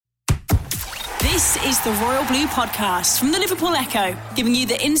This is the Royal Blue Podcast from the Liverpool Echo, giving you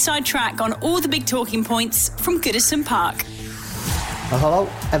the inside track on all the big talking points from Goodison Park. Well, hello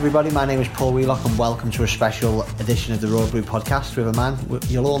everybody, my name is Paul Wheelock and welcome to a special edition of the Royal Blue Podcast with a man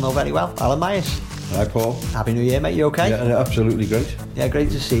you'll all know very well, Alan Myers. Hi Paul. Happy New Year, mate, you okay? Yeah, absolutely great. Yeah, great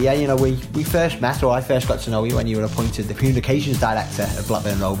to see you. You know, we first met, or I first got to know you when you were appointed the Communications Director of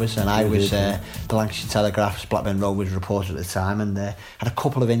Blackburn Rovers, and I was the Lancashire Telegraph's Blackburn Rovers reporter at the time, and had a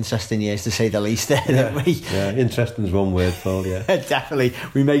couple of interesting years to say the least, didn't we? Yeah, interesting is one word, Paul, yeah. Definitely.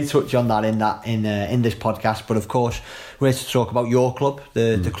 We may touch on that in this podcast, but of course we're here to talk about your club,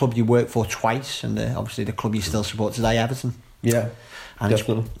 the club you worked for twice, and obviously the club you still support today, Everton. Yeah. And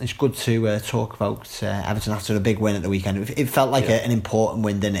it's good to talk about Everton after a big win at the weekend. It felt like an important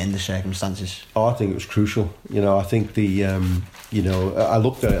win, didn't it, in the circumstances? Oh, I think it was crucial. You know, I think I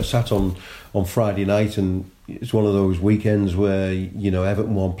looked at it, I sat on Friday night, and it's one of those weekends where,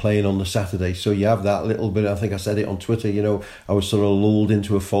 Everton weren't playing on the Saturday. So you have that little bit, I think I said it on Twitter, I was sort of lulled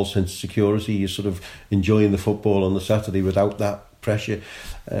into a false sense of security. You're sort of enjoying the football on the Saturday without that pressure.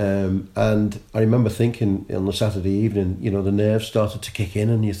 And I remember thinking on the Saturday evening, the nerves started to kick in,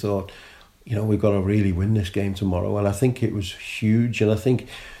 and you thought, we've got to really win this game tomorrow. And I think it was huge. And I think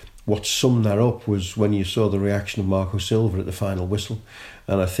what summed that up was when you saw the reaction of Marco Silva at the final whistle.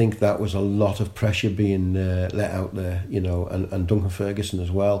 And I think that was a lot of pressure being let out there, and Duncan Ferguson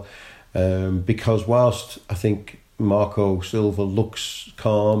as well. Because whilst I think Marco Silva looks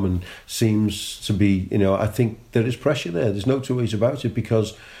calm and seems to be, I think there is pressure there. There's no two ways about it,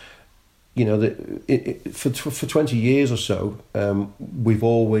 because, for 20 years or so, we've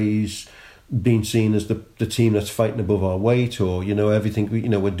always been seen as the team that's fighting above our weight, or, everything,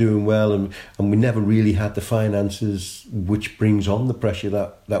 we're doing well, and we never really had the finances which brings on the pressure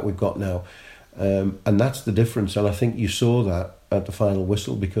that we've got now. And that's the difference. And I think you saw that at the final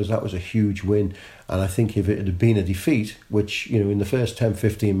whistle, because that was a huge win. And I think if it had been a defeat, which, in the first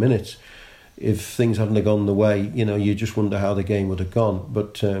 10-15 minutes, if things hadn't have gone the way, you just wonder how the game would have gone.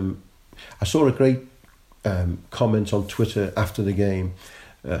 But I saw a great comment on Twitter after the game.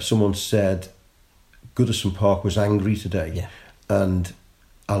 Someone said Goodison Park was angry today. Yeah. And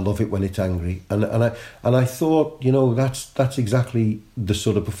I love it when it's angry, and I thought, that's exactly the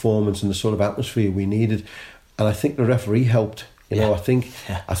sort of performance and the sort of atmosphere we needed, and I think the referee helped. I think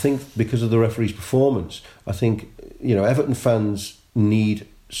because of the referee's performance, I think Everton fans need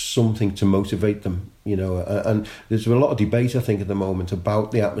something to motivate them. And there's a lot of debate, I think, at the moment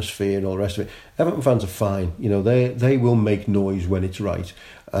about the atmosphere and all the rest of it. Everton fans are fine. They will make noise when it's right,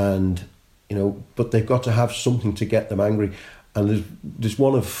 and but they've got to have something to get them angry. And there's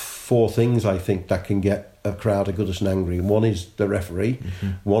one of four things, I think, that can get a crowd of Goodison angry. One is the referee,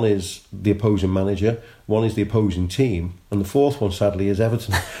 one is the opposing manager, one is the opposing team, and the fourth one, sadly, is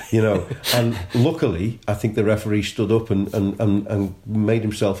Everton. And luckily, I think the referee stood up and made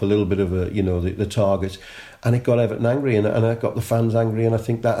himself a little bit of the target, and it got Everton angry, and it got the fans angry, and I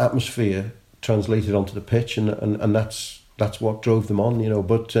think that atmosphere translated onto the pitch, and that's what drove them on.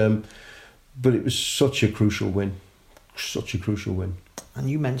 But it was such a crucial win. Such a crucial win. And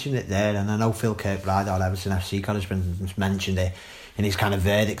you mentioned it there, and I know Phil Kirkbride, our Everton FC correspondent, mentioned it in his kind of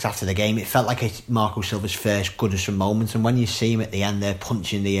verdicts after the game. It felt like it's Marco Silva's first Goodison moment, and when you see him at the end there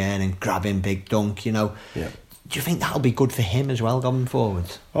punching the air and grabbing big dunk, Yeah. Do you think that'll be good for him as well going forward?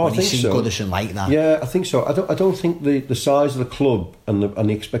 Oh, when I think so. Goodison like that. Yeah, I think so. I don't think the size of the club and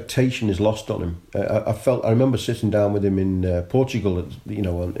the expectation is lost on him. I remember sitting down with him in Portugal,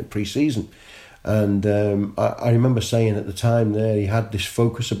 on pre-season. And I remember saying at the time there, he had this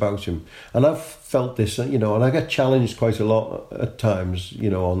focus about him. And I've felt this, and I get challenged quite a lot at times,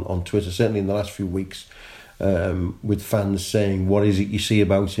 on Twitter, certainly in the last few weeks, with fans saying, what is it you see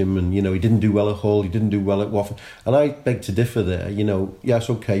about him? And, he didn't do well at Hull, he didn't do well at Watford. And I beg to differ there. Yes,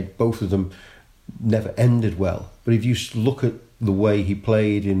 okay, both of them never ended well. But if you look at the way he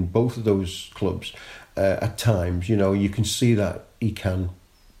played in both of those clubs, at times, you can see that he can.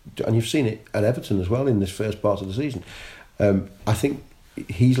 And you've seen it at Everton as well in this first part of the season. I think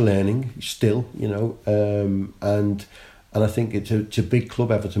he's learning still, and I think it's a big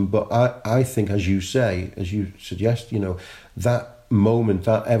club, Everton. But I think, as you suggest, that moment,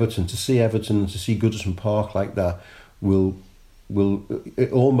 that Everton, to see Goodison Park like that will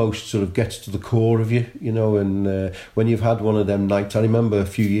it almost sort of gets to the core of you, and when you've had one of them nights. I remember a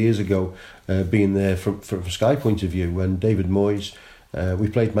few years ago being there from a Sky point of view when David Moyes. We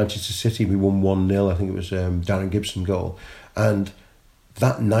played Manchester City, we won 1-0, I think it was Darren Gibson goal, and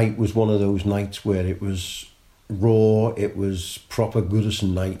that night was one of those nights where it was raw, it was proper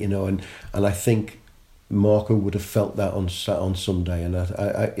Goodison night, and I think Marco would have felt that on Sunday, and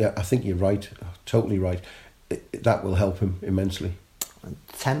I think you're right, totally right. That will help him immensely.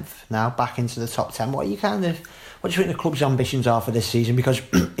 10th now, back into the top 10. What do you think the club's ambitions are for this season? Because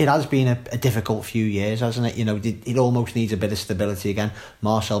it has been a difficult few years, hasn't it? You know, it almost needs a bit of stability again.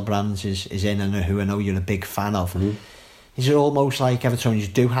 Marcel Brands is in, and who I know you're a big fan of. Mm-hmm. Is it almost like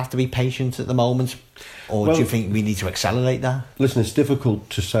Evertonians do have to be patient at the moment, or do you think we need to accelerate that? Listen, it's difficult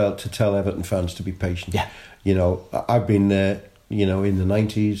to tell Everton fans to be patient. Yeah. You know, I've been there, you know, in the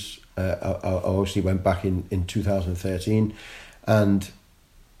 90s. I obviously went back in 2013, and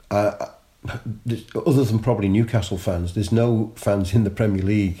other than probably Newcastle fans, there's no fans in the Premier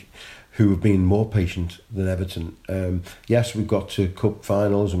League who have been more patient than Everton. Yes, we got to cup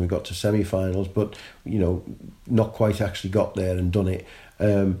finals and we got to semi-finals, but you know, not quite actually got there and done it.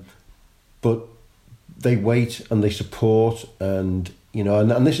 But they wait and they support, and you know,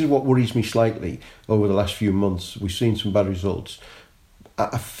 and this is what worries me slightly over the last few months. We've seen some bad results.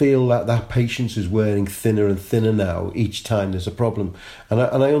 I feel that patience is wearing thinner and thinner now each time there's a problem, and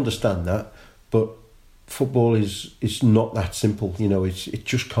I understand that, but football is not that simple. You know, it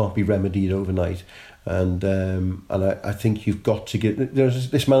just can't be remedied overnight, and I think you've got to get.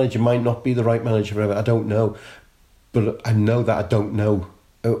 This manager might not be the right manager for Everton. I don't know, but I know that I don't know.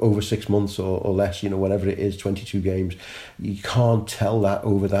 Over 6 months or less, you know, whatever it is, 22 games, you can't tell that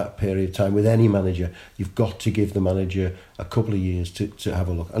over that period of time with any manager. You've got to give the manager a couple of years to have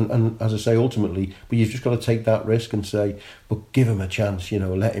a look, and as I say, ultimately, but you've just got to take that risk and say, but give him a chance, you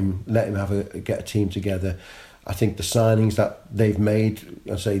know, let him get a team together. I think the signings that they've made,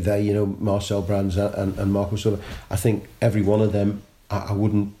 I say they, you know, Marcel Brands and Marco Silva, I think every one of them,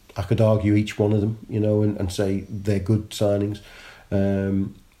 I could argue each one of them, you know, and say they're good signings.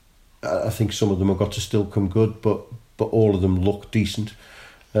 I think some of them have got to still come good, but all of them look decent.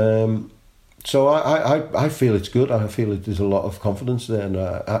 So I feel it's good. I feel there's a lot of confidence there, and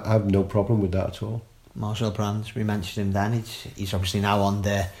I have no problem with that at all. Marcel Brands, we mentioned him then. He's obviously now on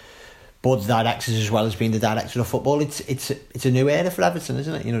the board of directors as well as being the director of football. It's a new era for Everton,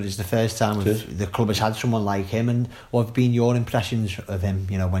 isn't it? You know, this is the first time the club has had someone like him. And what have been your impressions of him?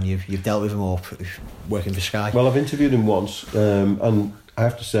 You know, when you've dealt with him or working for Sky. Well, I've interviewed him once, and I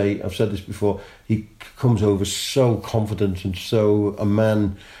have to say, I've said this before, he comes over so confident and so a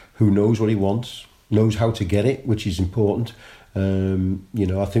man who knows what he wants, knows how to get it, which is important. You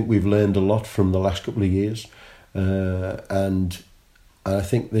know, I think we've learned a lot from the last couple of years, and I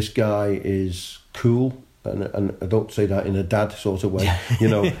think this guy is cool, and I don't say that in a dad sort of way. You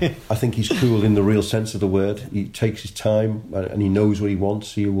know, I think he's cool in the real sense of the word. He takes his time and he knows what he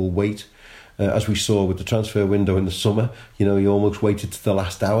wants. He will wait, as we saw with the transfer window in the summer. You know, he almost waited to the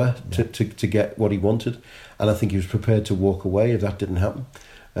last hour to get what he wanted, and I think he was prepared to walk away if that didn't happen.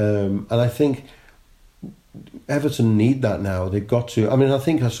 And I think Everton need that now. They've got to. I mean, I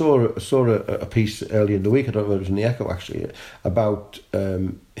think I saw a piece earlier in the week. I don't know if it was in the Echo actually, about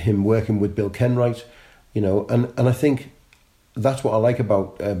him working with Bill Kenwright. You know, and I think that's what I like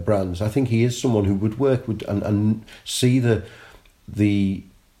about Brands. I think he is someone who would work with and see the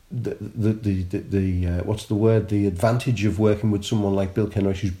what's the word? The advantage of working with someone like Bill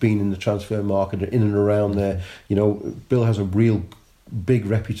Kenwright, who's been in the transfer market, in and around there. You know, Bill has a real big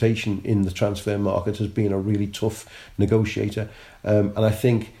reputation in the transfer market as being a really tough negotiator, and I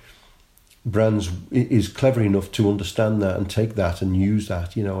think Brands is clever enough to understand that and take that and use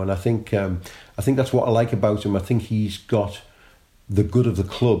that, you know. And I think that's what I like about him. I think he's got the good of the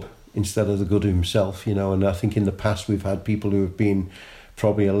club instead of the good of himself, you know. And I think in the past we've had people who have been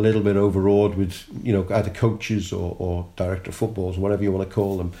probably a little bit overawed with, you know, either coaches or director of footballs, whatever you want to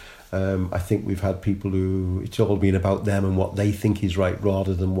call them. I think we've had people who it's all been about them and what they think is right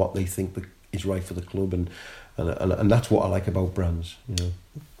rather than what they think is right for the club, and that's what I like about Brands, you know.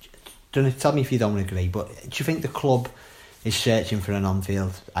 Tell me if you don't agree, but do you think the club is searching for an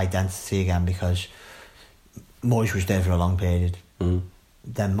on-field identity again? Because Moyes was there for a long period.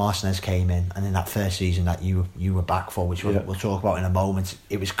 Then Martinez came in, and in that first season that you were back for, which we'll talk about in a moment,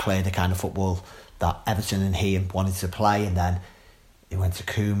 it was clear the kind of football that Everton and he wanted to play, and then he went to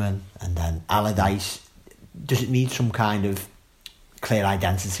Koeman and then Allardyce. Does it need some kind of clear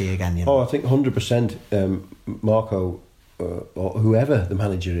identity again? You know? Oh, I think 100%. Marco, or whoever the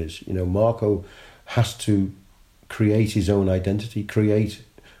manager is, you know, Marco has to create his own identity, create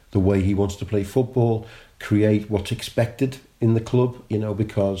the way he wants to play football, create what's expected in the club, you know,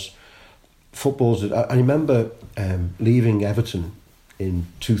 because football's... I remember leaving Everton in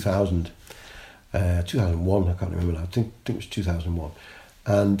 2000, 2001, I can't remember now, I think it was 2001.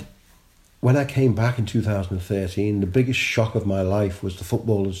 And when I came back in 2013, the biggest shock of my life was the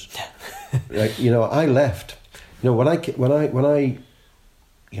footballers. Like, you know, I left. You know, when I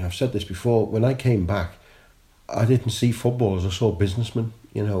I've said this before, when I came back, I didn't see footballers, I saw businessmen.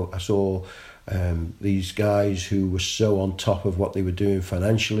 I saw these guys who were so on top of what they were doing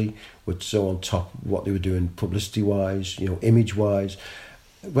financially, were so on top of what they were doing publicity-wise, image-wise.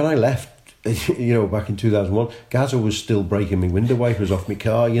 When I left, back in 2001, Gaza was still breaking me window wipers off my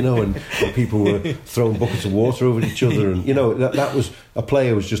car, and people were throwing buckets of water over each other, and that was, a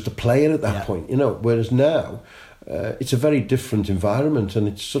player was just a player at that point, whereas now it's a very different environment, and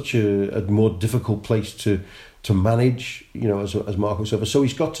it's such a more difficult place to manage, as Marco Silva. So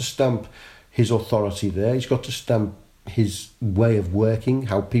he's got to stamp his authority there. He's got to stamp his way of working,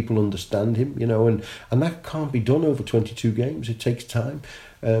 how people understand him, and that can't be done over 22 games. It takes time.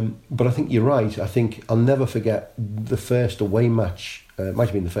 But I think you're right. I think I'll never forget the first away match. It might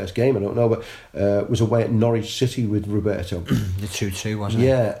have been the first game, I don't know, but was away at Norwich City with Roberto. The 2-2, wasn't it?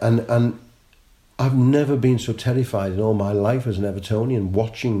 Yeah, and I've never been so terrified in all my life as an Evertonian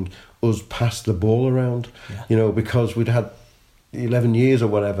watching us pass the ball around, because we'd had 11 years or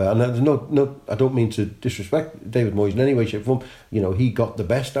whatever, and there's no, I don't mean to disrespect David Moyes in any way, shape, or form. He got the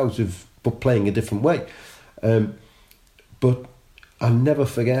best out of playing a different way, but I'll never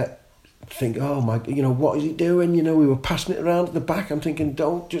think, oh my, what is he doing? We were passing it around at the back. I'm thinking,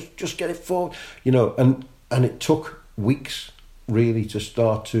 don't just get it forward, and it took weeks really to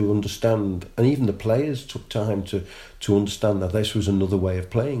start to understand, and even the players took time to understand that this was another way of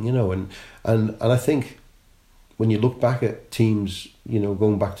playing, and I think when you look back at teams,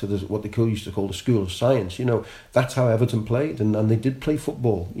 going back to what they used to call the school of science, that's how Everton played, and they did play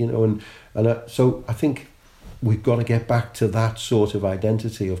football, so I think we've got to get back to that sort of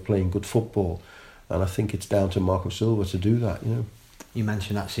identity of playing good football, and I think it's down to Marco Silva to do that. You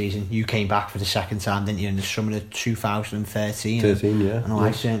mentioned that season. You came back for the second time, didn't you, in the summer of 2013? Yeah.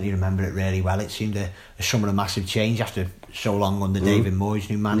 I certainly remember it really well. It seemed a summer of massive change after so long under David Moyes,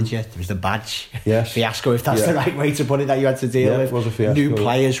 new manager. There was the badge fiasco, if that's the right way to put it, that you had to deal with. It was a fiasco. New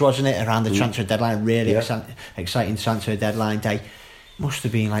players, wasn't it, around the transfer deadline? Really exciting transfer deadline day. Must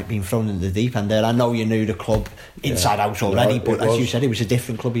have been like being thrown into the deep end there. I know you knew the club inside out already, but as you said, it was a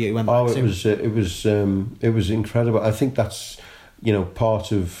different club you went back to. It was incredible. I think that's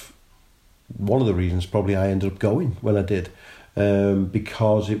part of one of the reasons probably I ended up going when I did,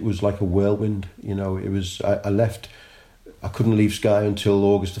 because it was like a whirlwind. It was. I left. I couldn't leave Sky until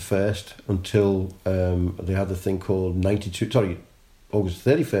August the 1st, until they had the thing called 92. Sorry, August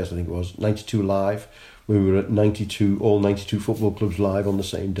 31st, I think it was 92 Live. We were at 92, all 92 football clubs live on the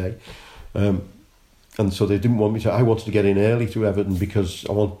same day, and so they didn't want me to. I wanted to get in early to Everton because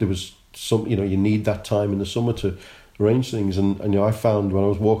there was some. You need that time in the summer to arrange things, and I found when I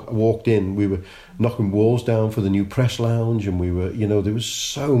walked in, we were knocking walls down for the new press lounge, and we were there was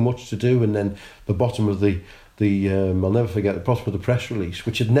so much to do, and then the bottom of the I'll never forget, the bottom of the press release,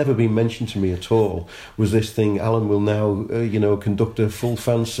 which had never been mentioned to me at all, was this thing: Alan will now conduct a full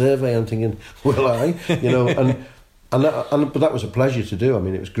fan survey. I'm thinking, will I? But that was a pleasure to do. I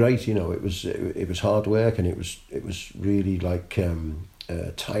mean, it was great. It was hard work, and it was really like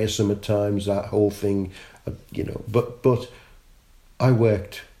tiresome at times, that whole thing. But I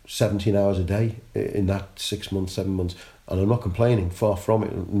worked 17 hours a day in that 6 months, 7 months, and I'm not complaining, far from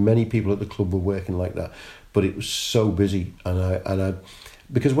it. Many people at the club were working like that, but it was so busy, and I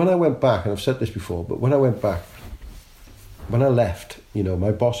because when I went back, and I've said this before, but when I went back, when I left,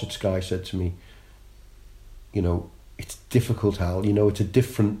 my boss at Sky said to me, it's difficult, Al, it's a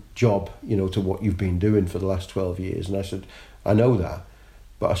different job, to what you've been doing for the last 12 years, and I said, I know that.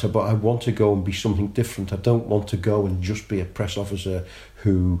 But I said, but I want to go and be something different. I don't want to go and just be a press officer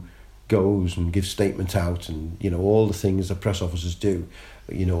who goes and gives statements out and, all the things that press officers do,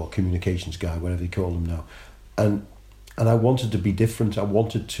 a communications guy, whatever they call them now. And I wanted to be different. I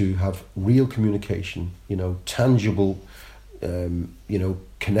wanted to have real communication, tangible,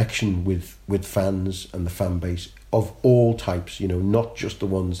 connection with fans and the fan base of all types, not just the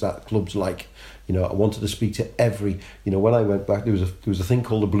ones that clubs like. I wanted to speak to every, when I went back, there was a thing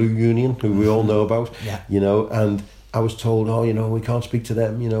called the Blue Union, who we all know about, and I was told, we can't speak to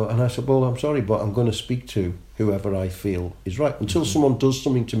them, and I said, well, I'm sorry, but I'm going to speak to whoever I feel is right, until someone does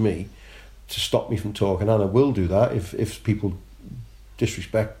something to me to stop me from talking, and I will do that if people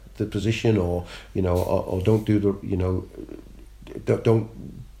disrespect the position or don't do the, don't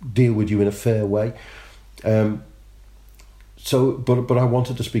deal with you in a fair way. So, but I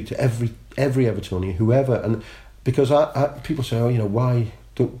wanted to speak to every Evertonian, whoever, and because people say, why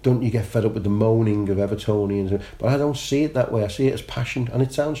don't you get fed up with the moaning of Evertonians? But I don't see it that way. I see it as passion, and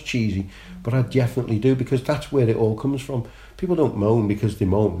it sounds cheesy, but I definitely do, because that's where it all comes from. People don't moan because they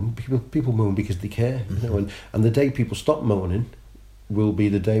moan. People moan because they care, and the day people stop moaning, will be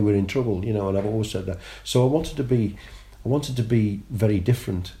the day we're in trouble, you know, and I've always said that. So I wanted to be very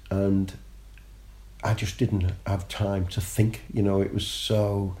different, and I just didn't have time to think, you know. It was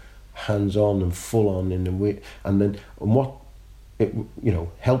so hands-on and full-on, and what it, you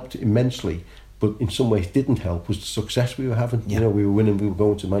know, helped immensely, but in some ways didn't help, was the success we were having. You know, we were winning. We were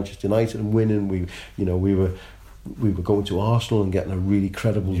going to Manchester United and winning. We were going to Arsenal and getting a really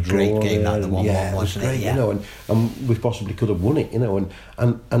credible draw. Great game there. that the 1-1, wasn't it? You know, and we possibly could have won it. You know,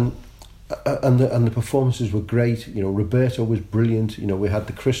 and the performances were great. You know, Roberto was brilliant. You know, we had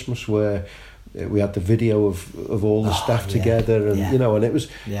the Christmas where we had the video of all the staff together, and you know, and it was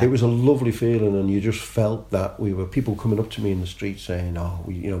a lovely feeling, and you just felt that we were people coming up to me in the street saying,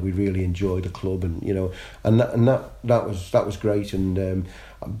 we really enjoy the club, and you know, and that was great, and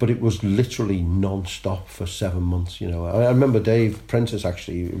but it was literally non-stop for 7 months. You know, I remember Dave Prentice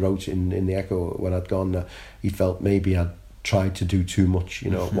actually wrote in the Echo when I'd gone that he felt maybe I'd tried to do too much,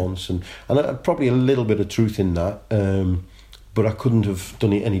 you know, at once, and probably a little bit of truth in that. But I couldn't have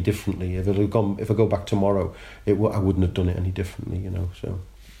done it any differently. If I go back tomorrow, I wouldn't have done it any differently, you know. So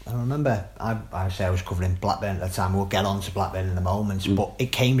I remember I was covering Blackburn at the time. We'll get on to Blackburn in a moment, but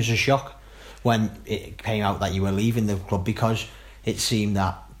it came as a shock when it came out that you were leaving the club, because it seemed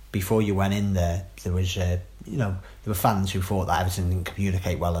that before you went in there was there were fans who thought that Everton didn't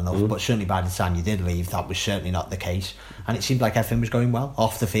communicate well enough, but certainly by the time you did leave, that was certainly not the case, and it seemed like everything was going well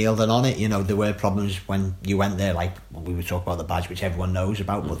off the field and on it. You know, there were problems when you went there, like we were talking about the badge, which everyone knows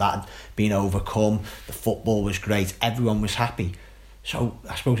about, but that had been overcome. The football was great, everyone was happy. So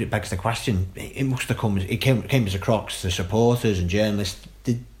I suppose it begs the question, it must have come, it came as a shock to supporters and journalists.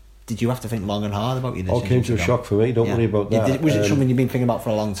 Did you have to think long and hard about your decision? All came to a shock for me. Don't worry about that. Was it something you've been thinking about for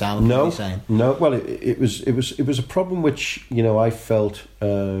a long time? No. Well, it was a problem which, you know, I felt,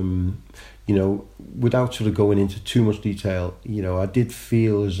 you know, without sort of going into too much detail, you know, I did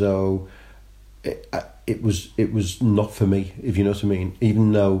feel as though it was not for me, if you know what I mean.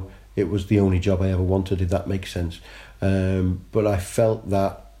 Even though it was the only job I ever wanted, if that makes sense. But I felt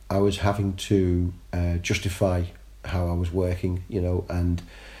that I was having to justify how I was working, you know, and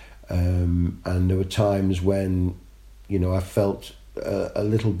there were times when, you know, I felt a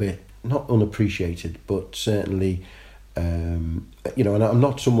little bit not unappreciated, but certainly, you know, and I'm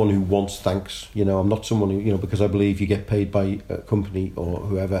not someone who wants thanks. You know, I'm not someone who, you know, because I believe you get paid by a company or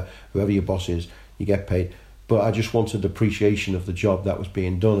whoever your boss is, you get paid. But I just wanted appreciation of the job that was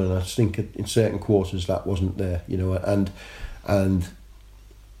being done, and I think in certain quarters that wasn't there. You know, and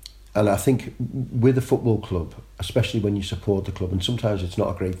I think with a football club, especially when you support the club, and sometimes it's not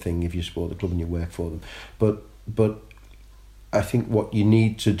a great thing if you support the club and you work for them, but I think what you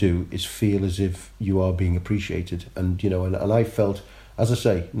need to do is feel as if you are being appreciated, and you know, and I felt, as I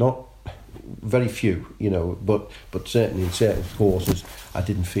say, not very few, you know, but certainly in certain courses I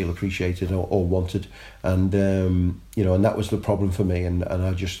didn't feel appreciated or wanted, and you know, and that was the problem for me, and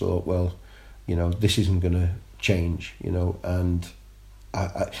I just thought, well, you know, this isn't going to change, you know, and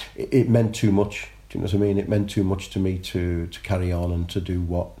it meant too much. Do you know what I mean? It meant too much to me to carry on and to do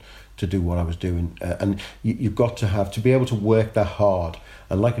what I was doing. And you've got to be able to work that hard.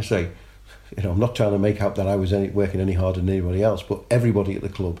 And like I say, you know, I'm not trying to make out that I was working any harder than anybody else, but everybody at the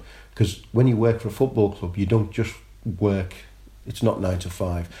club. Because when you work for a football club, you don't just work. It's not 9 to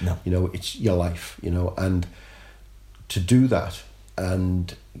 5. No. You know, it's your life. You know, and to do that.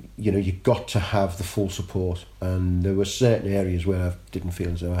 And you know, you got to have the full support, and there were certain areas where I didn't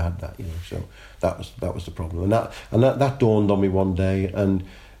feel as though I had that, you know. So that was the problem, and that dawned on me one day, and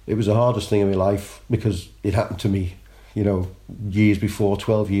it was the hardest thing in my life because it happened to me, you know,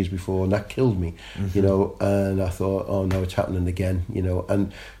 12 years before, and that killed me, you know. And I thought, oh no, it's happening again, you know.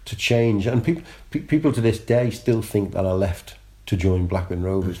 And to change, and people to this day still think that I left to join Blackburn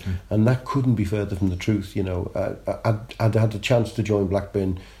Rovers, and that couldn't be further from the truth. You know, I'd had a chance to join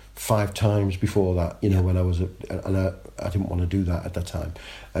Blackburn 5 times before that. You know, when I was and I didn't want to do that at that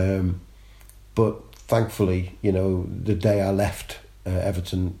time. But thankfully, you know, the day I left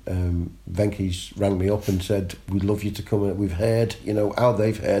Everton, Venky's rang me up and said, "We'd love you to come in. We've heard, you know, how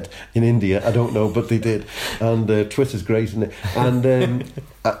they've heard in India. I don't know, but they did." And Twitter's great, isn't it? And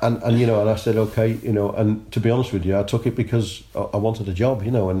and you know, and I said, okay, you know. And to be honest with you, I took it because I wanted a job,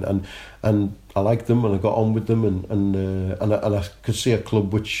 you know, and I liked them, and I got on with them, and I could see a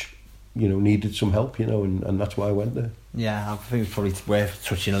club which, you know, needed some help, you know, and that's why I went there. Yeah, I think it's probably worth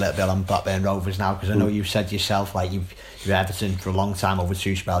touching a little bit on Blackburn Rovers now, because I know you've said yourself, like, you're Everton for a long time, over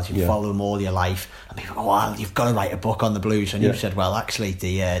 2 spells, you've followed them all your life, and people go, well, you've got to write a book on the Blues, and you've said, well, actually,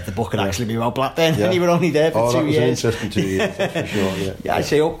 the book could actually be about Blackburn, and you were only there for 2 years. That was an interesting 2 years, for sure, I'd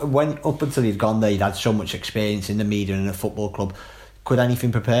say up until you'd gone there, you'd had so much experience in the media and in a football club. could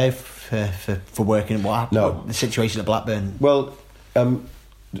anything prepare for working? What happened? No. The situation at Blackburn. Well,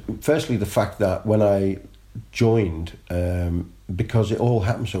 firstly, the fact that when I joined, because it all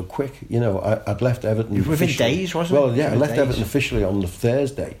happened so quick. I'd left Everton within officially. days, wasn't it? Well, yeah, I left days. Everton officially on the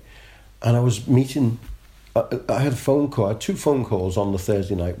Thursday, and I was meeting. I had a phone call. I had 2 phone calls on the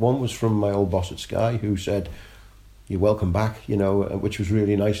Thursday night. One was from my old boss at Sky, who said, "You're welcome back," which was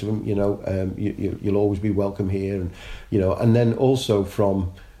really nice of him. You'll always be welcome here, and then also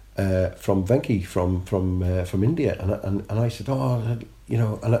from Venki from India, and I said,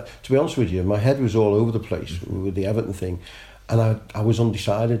 to be honest with you, my head was all over the place with the Everton thing, and I was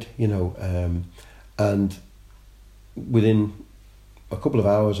undecided, and within a couple of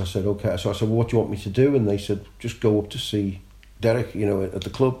hours I said, okay. So I said, well, what do you want me to do? And they said, just go up to see Derek, at the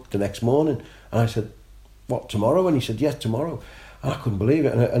club the next morning. And I said, what, tomorrow? And he said, yes, tomorrow. And I couldn't believe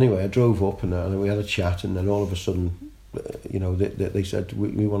it. And anyway, I drove up and we had a chat, and then all of a sudden, they said,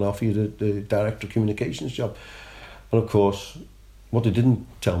 we want to offer you the director of communications job. And of course, what they didn't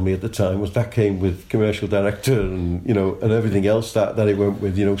tell me at the time was that came with commercial director and and everything else that it went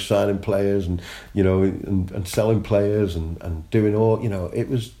with, signing players and and selling players and doing all, it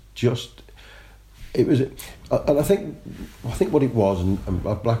was just, it was, and I think what it was, and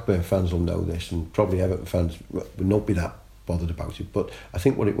Blackburn fans will know this, and probably Everton fans would not be that bothered about it, but I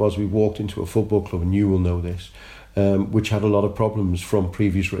think what it was, we walked into a football club, and you will know this, which had a lot of problems from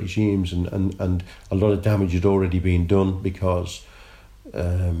previous regimes, and a lot of damage had already been done because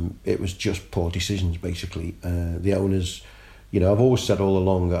it was just poor decisions, basically. The owners, I've always said all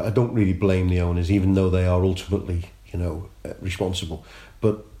along, I don't really blame the owners, even though they are ultimately, responsible.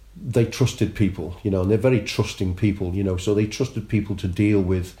 But they trusted people, and they're very trusting people, so they trusted people to deal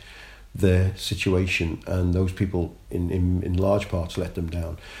with their situation, and those people in large parts let them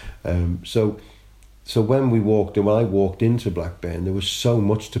down. So when I walked into Blackburn, there was so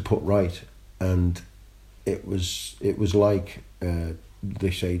much to put right, and it was like,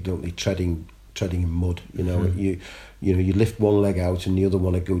 they say, don't they, treading in mud. You lift one leg out and the other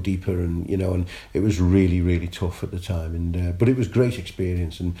one would go deeper, and and it was really, really tough at the time. And but it was great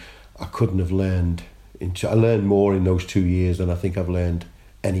experience, and I couldn't have learned. I learned more in those 2 years than I think I've learned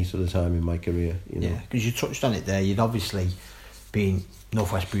any other time in my career. Yeah, because you touched on it there. You'd obviously been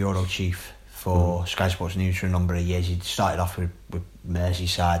North West Bureau Chief for Sky Sports News for a number of years. You started off with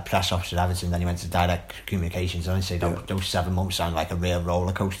Merseyside, press officer at Everton, then you went to direct communications. And I say those 7 months sound like a real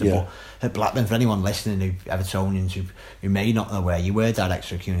roller coaster. Yeah. But at Blackburn, for anyone listening, Evertonians who may not know where you were,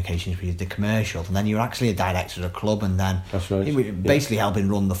 director of communications, but you did the commercial, and then you were actually a director of a club, and then that's right. You were basically helping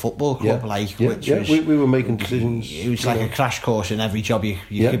run the football club. We were making decisions. It was like a crash course in every job you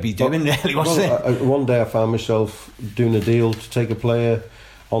could be doing, really, wasn't it? One day I found myself doing a deal to take a player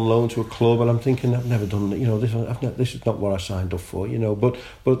on loan to a club, and I'm thinking, I've never done this is not what I signed up for, but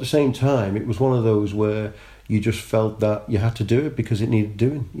at the same time it was one of those where you just felt that you had to do it because it needed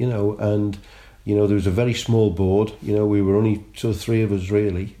doing, and there was a very small board, we were only sort of 3 of us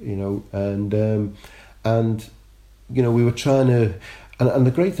really, and we were trying to, and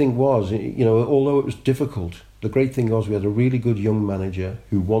the great thing was, although it was difficult, the great thing was we had a really good young manager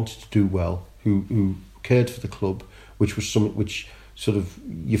who wanted to do well, who cared for the club, which was something which sort of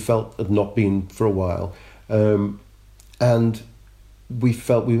you felt had not been for a while, and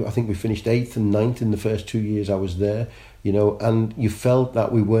I think we finished 8th and 9th in the first 2 years I was there, and you felt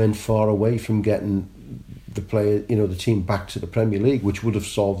that we weren't far away from getting the team back to the Premier League, which would have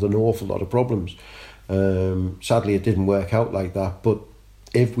solved an awful lot of problems. Sadly, it didn't work out like that, but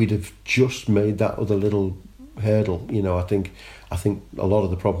if we'd have just made that other little hurdle, I think a lot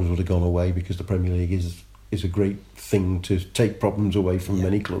of the problems would have gone away, because the Premier League is a great thing to take problems away from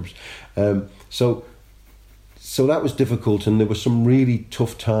many clubs. So that was difficult, and there were some really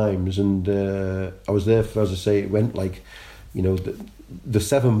tough times, and I was there for, as I say, it went like, the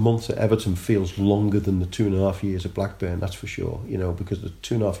 7 months at Everton feels longer than the 2.5 years at Blackburn, that's for sure, because the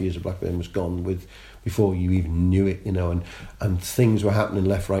 2.5 years at Blackburn was gone before you even knew it, and things were happening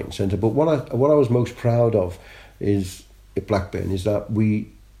left, right and centre. But what I was most proud of is at Blackburn is that we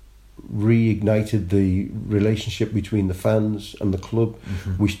reignited the relationship between the fans and the club.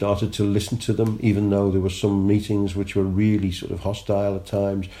 We started to listen to them, even though there were some meetings which were really sort of hostile at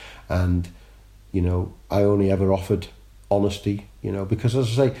times, and I only ever offered honesty, because,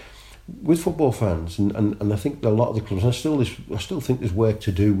 as I say, with football fans, and I think a lot of the clubs, I still think there's work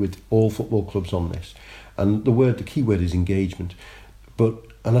to do with all football clubs on this, and the key word is engagement.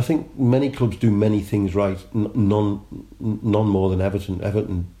 And I think many clubs do many things right, none more than Everton.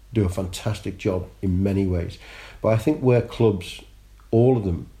 Everton do a fantastic job in many ways, but I think where clubs, all of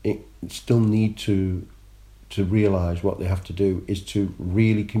them, still need to to realise what they have to do is to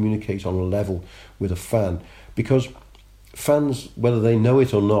really communicate on a level with a fan, because fans, whether they know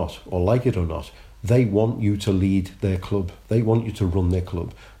it or not, or like it or not, they want you to lead their club. They want you to run their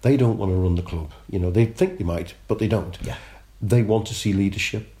club. They don't want to run the club. You know, they think they might, but they don't. Yeah. They want to see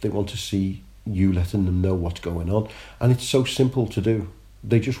leadership. They want to see you letting them know what's going on. And it's so simple to do.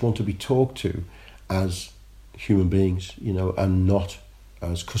 They just want to be talked to as human beings, you know, and not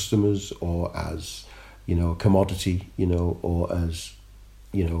as customers or as, you know, a commodity, you know, or as,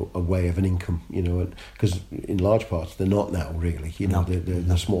 you know, a way of an income, you know, because in large parts they're not now really, you know,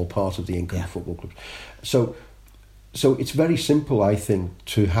 they're a small part of the income of football clubs. So it's very simple, I think,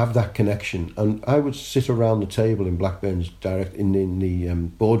 to have that connection. And I would sit around the table in Blackburn's in the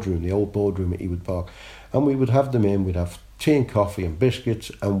boardroom, the old boardroom at Ewood Park, and we would have them in. We'd have tea and coffee and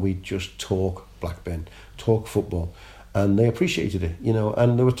biscuits, and we'd just talk Blackburn, talk football, and they appreciated it, you know.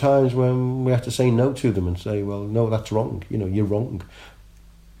 And there were times when we had to say no to them and say, well, no, that's wrong, you know, you're wrong.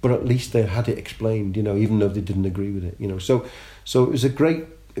 But at least they had it explained, you know, even though they didn't agree with it, you know. So it was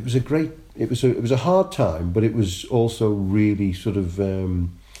a hard time, but it was also really sort of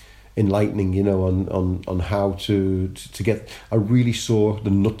enlightening, you know, on how to get. I really saw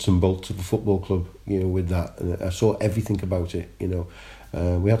the nuts and bolts of a football club, you know, with that. And I saw everything about it, you know.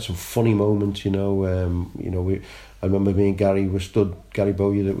 We had some funny moments, you know. I remember me and Gary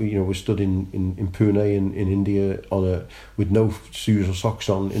Bowyer, that we were stood in Pune in India with no shoes or socks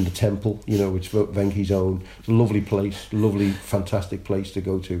on in the temple, you know, which Venki's own. It's a lovely place, lovely, fantastic place to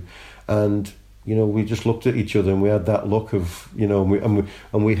go to, and you know, we just looked at each other and we had that look of, you know,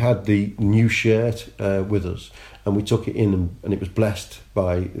 and we had the new shirt with us, and we took it in and it was blessed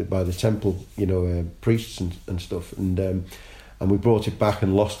by the temple, you know, priests and stuff, and we brought it back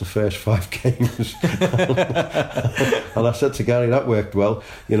and lost the first 5 games. And I said to Gary, that worked well,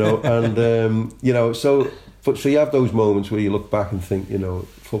 you know. And, you know, so you have those moments where you look back and think, you know,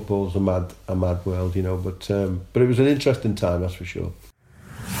 football's a mad world, you know. But it was an interesting time, that's for sure.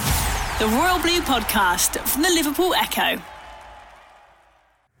 The Royal Blue Podcast from the Liverpool Echo.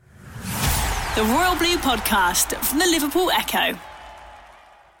 The Royal Blue Podcast from the Liverpool Echo.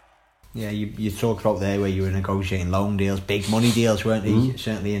 Yeah, you talked about there where you were negotiating loan deals, big money deals, weren't they? Mm.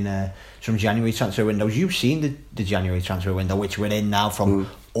 Certainly in some January transfer windows. You've seen the January transfer window, which we're in now from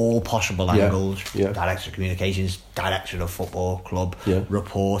all possible angles. Yeah. Director of communications, director of football club,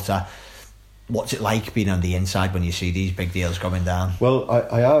 reporter. What's it like being on the inside when you see these big deals going down? Well,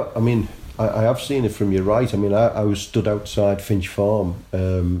 I have seen it from your right. I mean, I was stood outside Finch Farm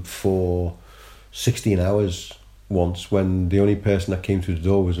for 16 hours once, when the only person that came through the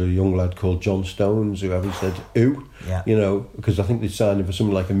door was a young lad called John Stones, who everyone said, "Ooh," you know, because I think they signed him for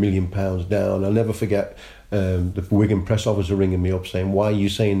something like £1 million down. I'll never forget the Wigan press officer ringing me up saying, "Why are you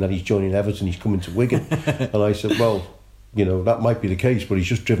saying that he's joining Everton? He's coming to Wigan." And I said, "Well, you know, that might be the case, but he's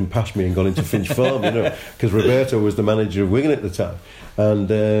just driven past me and gone into Finch Farm," you know, because Roberto was the manager of Wigan at the time, and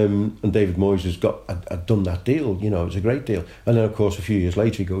David Moyes had done that deal. You know, it was a great deal. And then, of course, a few years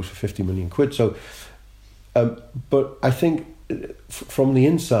later, he goes for 50 million quid. So. But I think from the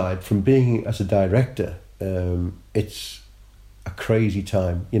inside, from being as a director, it's a crazy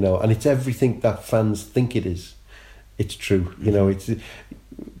time, you know, and it's everything that fans think it is. It's true, you know.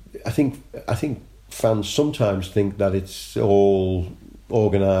 I think fans sometimes think that it's all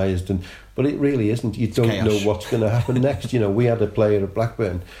organised, but it really isn't. You don't know what's going to happen next. You know, we had a player at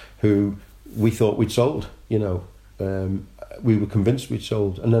Blackburn who we thought we'd sold. You know, we were convinced we'd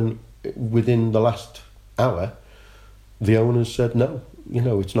sold, and then within the last hour, the owners said no, you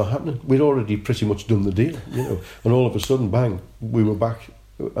know, it's not happening. We'd already pretty much done the deal, you know, and all of a sudden, bang, we were back,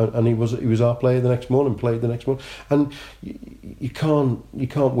 and he was our player the next morning, played the next morning, and you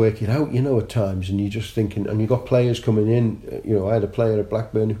can't work it out, you know, at times, and you're just thinking, and you got players coming in, you know. I had a player at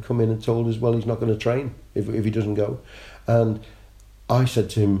Blackburn who come in and told us, well, he's not going to train if he doesn't go, and I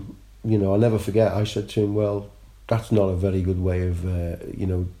said to him, you know, I'll never forget, I said to him, well, that's not a very good way of, you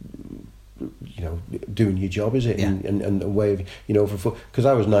know, doing your job, is it? Yeah. And a way of, you know, because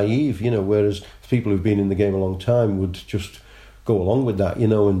I was naive, you know, whereas people who've been in the game a long time would just go along with that, you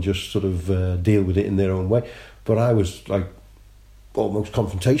know, and just sort of deal with it in their own way. But I was like almost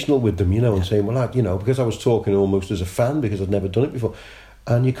confrontational with them, you know, and saying, well, you know, because I was talking almost as a fan because I'd never done it before,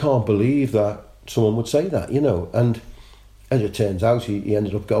 and you can't believe that someone would say that, you know. And as it turns out, he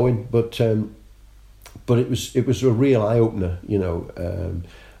ended up going, but it was a real eye opener, you know,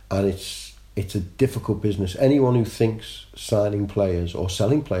 and it's a difficult business. Anyone who thinks signing players or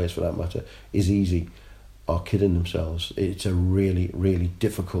selling players, for that matter, is easy are kidding themselves. It's a really, really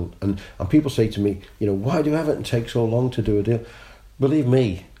difficult. And people say to me, you know, why do Everton take so long to do a deal? Believe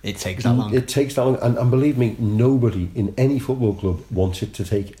me, It takes that long. It takes that long, and believe me, nobody in any football club wants it to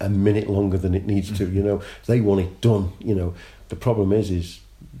take a minute longer than it needs to. You know, they want it done. You know, the problem is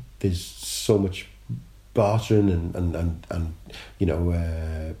there's so much bartering and you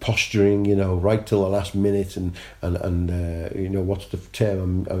know, posturing, you know, right till the last minute, and you know, what's the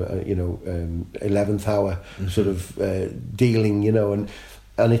term, you know, 11th hour sort of dealing, you know,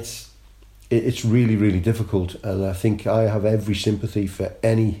 and it's really, really difficult. And I think I have every sympathy for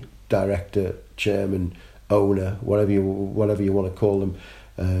any director, chairman, owner, whatever you want to call them,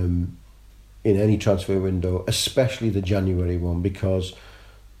 in any transfer window, especially the January one, because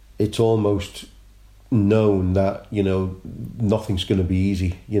it's almost known that, you know, nothing's going to be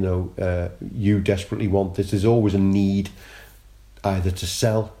easy. You know, you desperately want this. There's always a need either to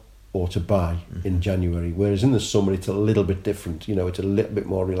sell or to buy in January, whereas in the summer it's a little bit different. You know, it's a little bit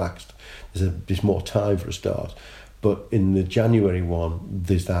more relaxed. There's more time for a start, but in the January one,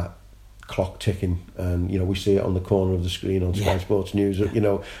 there's that clock ticking, and you know, we see it on the corner of the screen on Sky Sports News. You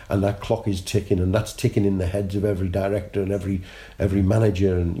know, and that clock is ticking, and that's ticking in the heads of every director and every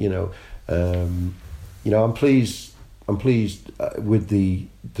manager, and you know, I'm pleased with the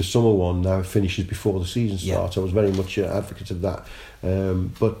summer one. Now it finishes before the season starts. I was very much an advocate of that,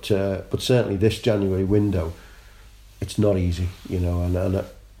 but certainly this January window, it's not easy, you know, and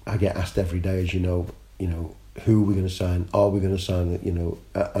I get asked every day, as you know, who are we going to sign? Are we going to sign it? You know,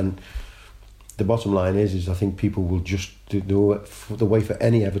 and the bottom line is I think people will just do it. The way for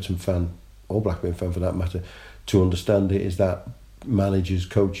any Everton fan or Blackburn fan for that matter to understand it is that managers,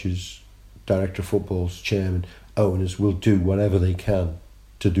 coaches, director of footballs, chairman, owners will do whatever they can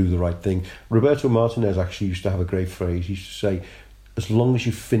to do the right thing. Roberto Martinez actually used to have a great phrase. He used to say, as long as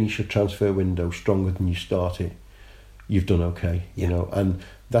you finish a transfer window stronger than you start it, you've done okay. You know, and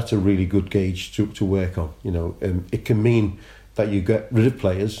that's a really good gauge to work on. You know, it can mean that you get rid of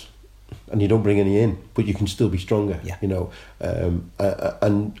players and you don't bring any in, but you can still be stronger. You know, and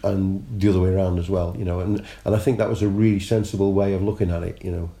the other way around as well. You know, and I think that was a really sensible way of looking at it.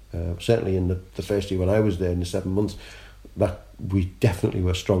 You know, certainly in the first year when I was there in the 7 months, that we definitely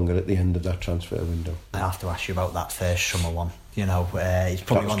were stronger at the end of that transfer window. I have to ask you about that first summer one. You know, it's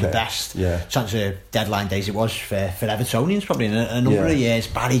probably one of the best transfer deadline days it was for Evertonians probably in a number of years.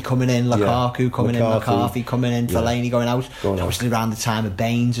 Barry coming in, Lukaku coming in, McCarthy coming in, Fellaini going out. Obviously around the time of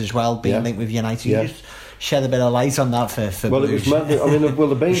Baines as well being linked with United. You just shed a bit of light on that for well, Blues. It was mad. I mean,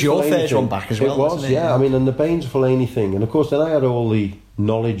 the Baines it was your Fellaini first thing, one back as well. It was, wasn't it? I mean, and the Baines Fellaini thing, and of course then I had all the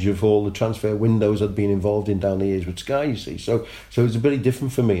knowledge of all the transfer windows I'd been involved in down the years with Sky, you see. So it was a bit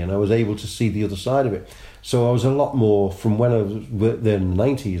different for me, and I was able to see the other side of it. So I was a lot more, from when I was there in the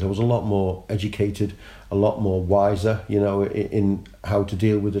 90s, I was a lot more educated, a lot more wiser, you know, in how to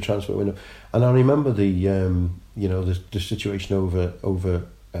deal with the transfer window. And I remember the situation over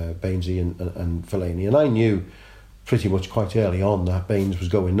Bainesy and Fellaini, and I knew pretty much quite early on that Baines was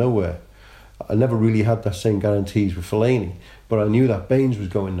going nowhere. I never really had that same guarantees with Fellaini, but I knew that Baines was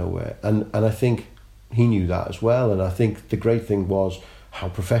going nowhere, and I think he knew that as well. And I think the great thing was how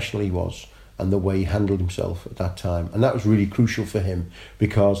professional he was and the way he handled himself at that time, and that was really crucial for him,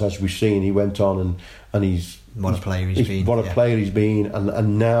 because as we've seen, he went on and he's what a player he's been. What a player he's been,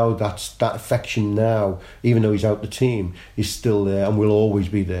 and now that affection now, even though he's out the team, is still there and will always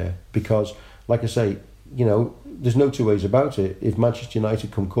be there, because like I say, you know, there's no two ways about it. If Manchester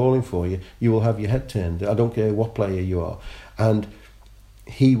United come calling for you, you will have your head turned. I don't care what player you are. And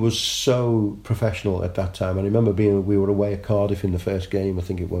he was so professional at that time. I remember we were away at Cardiff in the first game, I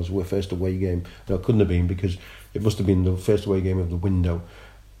think it was, our first away game. No, it couldn't have been, because it must have been the first away game of the window.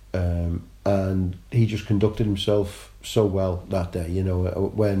 And he just conducted himself so well that day, you know,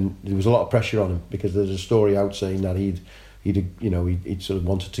 when there was a lot of pressure on him, because there's a story out saying that he'd sort of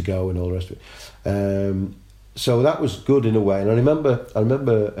wanted to go and all the rest of it. So that was good in a way. And I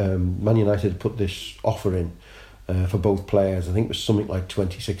remember Man United put this offer in for both players. I think it was something like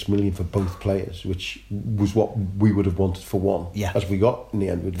 26 million for both players, which was what we would have wanted for one, as we got in the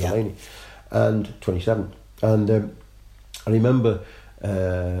end with Fellaini, and 27. And I remember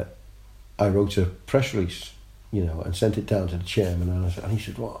I wrote a press release, you know, and sent it down to the chairman, and he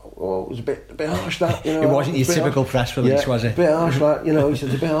said, well, it was a bit harsh, that, you know. It wasn't your typical press release, was it? A bit harsh, that, you know. He said,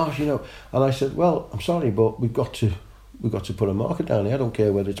 it's a bit harsh, you know. And I said, well, I'm sorry, but we've got to put a market down here. I don't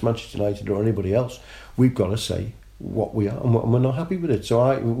care whether it's Manchester United or anybody else. We've got to say what we are, and we're not happy with it.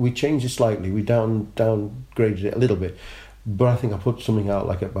 So we changed it slightly. We downgraded it a little bit. But I think I put something out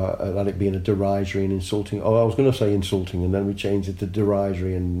like about that it being a derisory and insulting. Oh, I was going to say insulting, and then we changed it to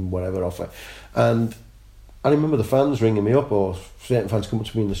derisory and whatever offer. And I remember the fans ringing me up, or certain fans coming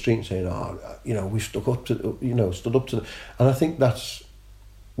to me in the street saying, "Oh, you know, we stood up to the," and I think that's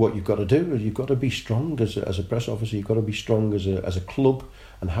what you've got to do is you've got to be strong as a press officer. You've got to be strong as a club,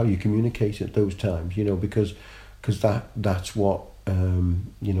 and how you communicate at those times. Because that's what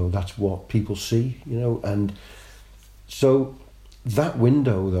that's what people see. And so that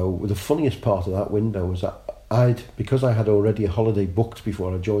window, though, the funniest part of that window was that because I had already a holiday booked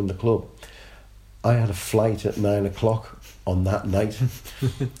before I joined the club, I had a flight at 9:00 on that night,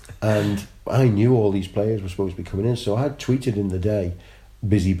 and I knew all these players were supposed to be coming in, so I had tweeted in the day,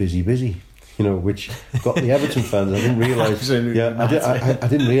 busy, busy, busy, which got the Everton fans. I didn't realise. I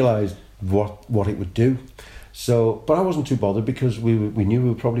didn't realise what it would do. So, but I wasn't too bothered because we knew we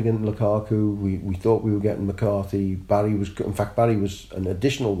were probably getting Lukaku. We thought we were getting McCarthy. Barry was an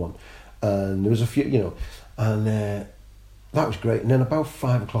additional one, and there was a few, and that was great. And then about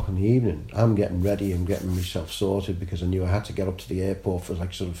 5:00 in the evening, I'm getting ready. I'm getting myself sorted because I knew I had to get up to the airport for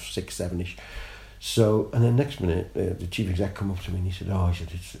like sort of 6, 7ish. So, and then next minute, the chief exec come up to me and he said,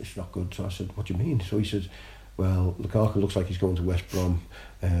 it's not good. So I said, what do you mean? So he said, well, Lukaku looks like he's going to West Brom.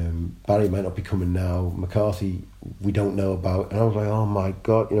 Barry might not be coming now. McCarthy, we don't know about. And I was like, oh my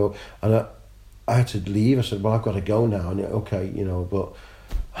God, and I had to leave. I said, well, I've got to go now. And okay, and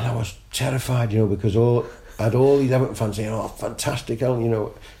I was terrified, because I had all these Everton fans saying, oh, fantastic, it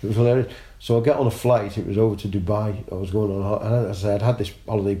was hilarious. So I got on a flight, it was over to Dubai. I was going on, and as I said, I'd had this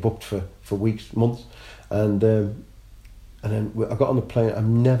holiday booked for weeks, months, and then I got on the plane. I've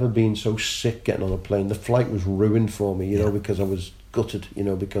never been so sick getting on a plane. The flight was ruined for me, because I was gutted,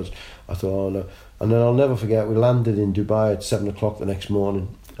 because I thought, oh no. And then I'll never forget, we landed in Dubai at 7:00 the next morning,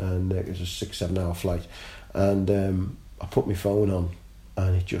 and it was a 6-7 hour flight, and I put my phone on,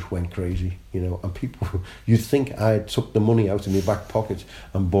 and it just went crazy, and people, you'd think I took the money out of my back pocket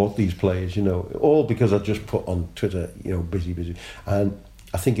and bought these players, all because I just put on Twitter, busy, busy. And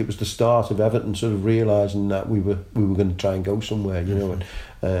I think it was the start of Everton sort of realising that we were going to try and go somewhere, and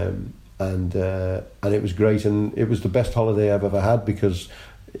it was great, and it was the best holiday I've ever had because,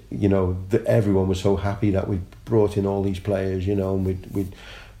 everyone was so happy that we brought in all these players, and we'd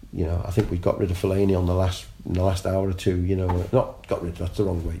I think we got rid of Fellaini in the last hour or two, not got rid, that's the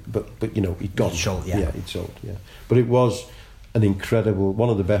wrong way, but he'd gone. He'd sold, But it was an incredible, one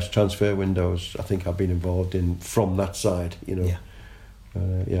of the best transfer windows I think I've been involved in from that side,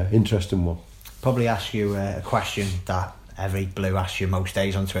 interesting one. Probably ask you a question that every Blue asks you most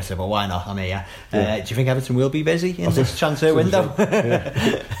days on Twitter, but why not? Do you think Everton will be busy in this transfer window?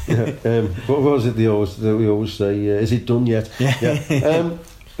 What was it we always say? Is it done yet?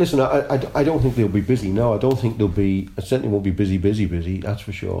 Listen, I don't think they'll be busy. No, I don't think they'll be. I certainly won't be busy. That's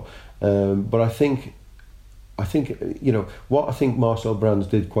for sure. But I think what I think Marcel Brands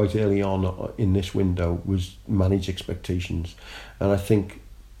did quite early on in this window was manage expectations, and I think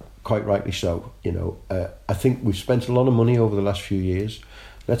quite rightly so. I think we've spent a lot of money over the last few years.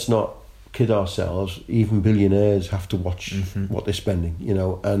 Let's not kid ourselves. Even billionaires have to watch what they're spending.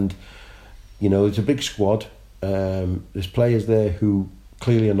 And it's a big squad. There's players there who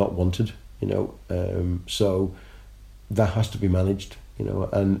clearly are not wanted, so that has to be managed,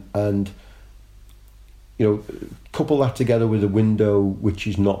 and couple that together with a window which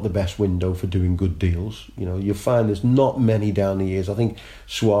is not the best window for doing good deals. You'll find there's not many down the years. I think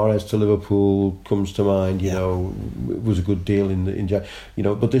Suarez to Liverpool comes to mind. It was a good deal in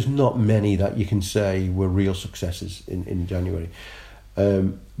but there's not many that you can say were real successes in January.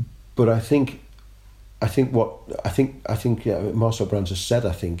 But I think Marcel Brands has said,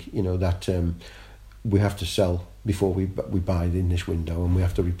 that we have to sell before we buy in this window, and we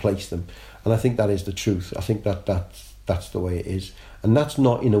have to replace them. And I think that is the truth. I think that's the way it is. And that's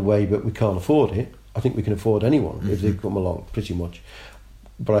not in a way that we can't afford it. I think we can afford anyone if they come along, pretty much.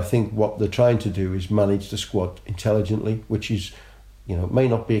 But I think what they're trying to do is manage the squad intelligently, which is, may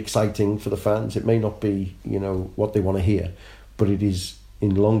not be exciting for the fans. It may not be, what they want to hear, but it is,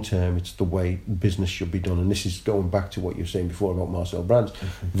 in long term, it's the way business should be done. And this is going back to what you were saying before about Marcel Brands.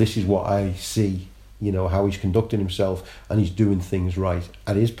 This is what I see, how he's conducting himself, and he's doing things right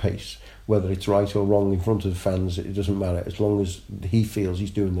at his pace. Whether it's right or wrong in front of the fans, it doesn't matter, as long as he feels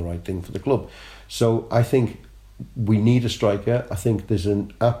he's doing the right thing for the club. So I think we need a striker. I think there's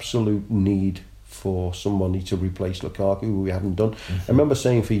an absolute need for somebody to replace Lukaku, who we haven't done. I remember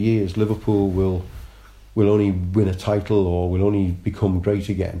saying for years, Liverpool will only win a title or will only become great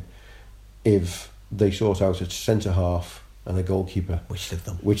again if they sort out a centre-half and a goalkeeper. Which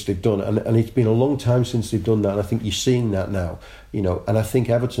they've done. And it's been a long time since they've done that, and I think you're seeing that now. And I think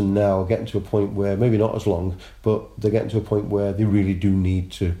Everton now are getting to a point where, maybe not as long, but they're getting to a point where they really do need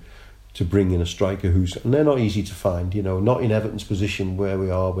to bring in a striker and they're not easy to find, not in Everton's position where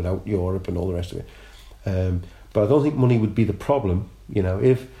we are without Europe and all the rest of it. But I don't think money would be the problem. You know,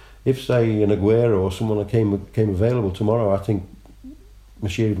 if say an Aguero or someone came available tomorrow, I think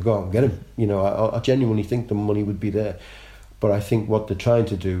Moshiri would go out and get him. You know, I genuinely think the money would be there. But I think what they're trying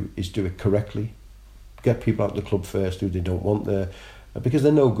to do is do it correctly. Get people out of the club first who they don't want there. Because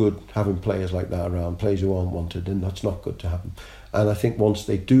they're no good having players like that around, players who aren't wanted, and that's not good to happen. And I think once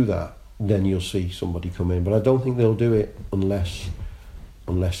they do that, then you'll see somebody come in. But I don't think they'll do it unless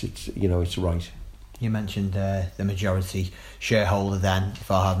it's, you know, it's right. You mentioned the majority shareholder then,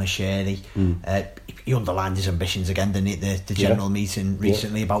 Farhad Moshiri. He underlined his ambitions again, didn't he, at the general meeting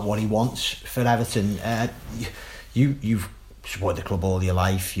recently about what he wants for Everton. You've supported the club all your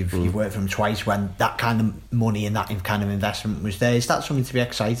life. You've worked for him twice when that kind of money and that kind of investment was there. Is that something to be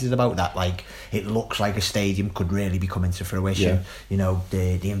excited about? That, like, it looks like a stadium could really be coming to fruition. Yeah. You know,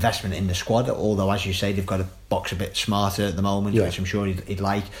 the investment in the squad, although as you say they've got to box a bit smarter at the moment, which I'm sure he'd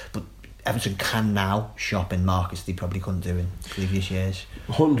like. But Everton can now shop in markets they probably couldn't do in previous years.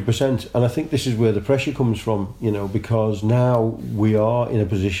 100%, and I think this is where the pressure comes from, you know, because now we are in a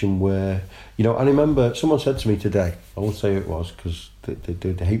position where, you know, I remember someone said to me today, I won't say who it was because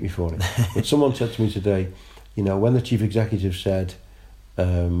they hate me for it, but someone said to me today, you know, when the chief executive said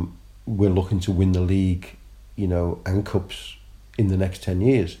we're looking to win the league, you know, and cups in the next 10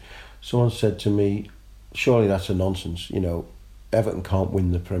 years, someone said to me, surely that's a nonsense, you know, Everton can't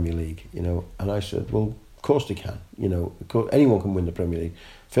win the Premier League, you know. And I said, well, of course they can, you know. Anyone can win the Premier League.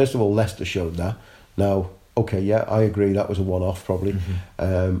 First of all, Leicester showed that. Now, okay, yeah, I agree, that was a one-off probably.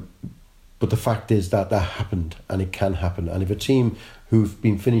 But the fact is that happened, and it can happen. And if a team who've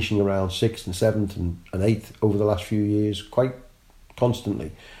been finishing around 6th and 7th and 8th over the last few years, quite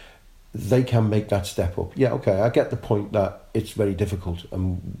constantly, they can make that step up. Yeah, okay, I get the point that it's very difficult,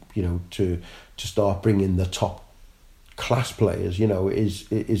 you know, to start bringing the top class players, you know,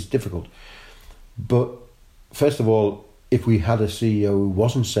 is difficult. But first of all, if we had a CEO who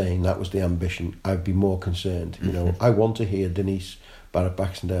wasn't saying that was the ambition, I'd be more concerned. You know, I want to hear Denise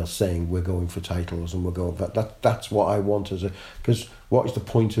Barrett-Baxendale saying we're going for titles and we're going for that's what I want because what is the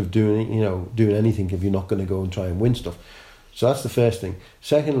point of doing anything if you're not going to go and try and win stuff? So that's the first thing.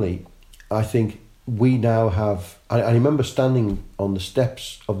 Secondly, I think we now have. I remember standing on the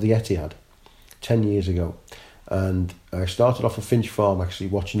steps of the Etihad 10 years ago. And I started off at Finch Farm, actually,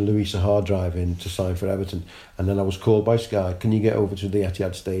 watching Louis Sahar drive in to sign for Everton. And then I was called by Sky, can you get over to the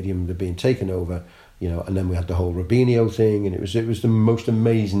Etihad Stadium? They're being taken over, you know. And then we had the whole Robinho thing, and it was the most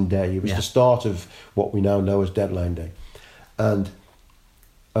amazing day. It was the start of what we now know as Deadline Day. And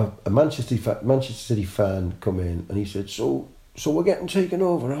a Manchester City fan come in, and he said, so we're getting taken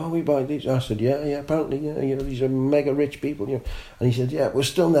over, are we, by these? I said, yeah, apparently, yeah, you know, these are mega rich people, you know. And he said, yeah, we'll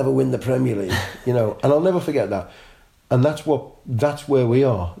still never win the Premier League, you know. And I'll never forget that. And that's where we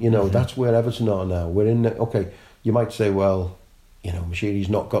are, you know. That's where Everton are now. We're in. Okay, you might say, well, you know, Moshiri's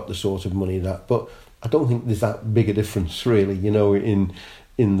not got the sort of money but I don't think there's that big a difference, really, you know, in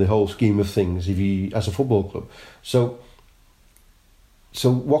the whole scheme of things. If you as a football club, So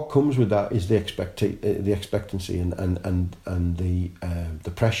what comes with that is the expectancy and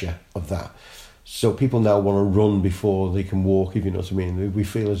the pressure of that. So people now want to run before they can walk, if you know what I mean. We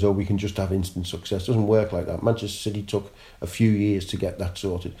feel as though we can just have instant success. It doesn't work like that. Manchester City took a few years to get that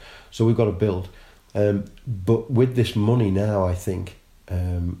sorted. So we've got to build. But with this money now, I think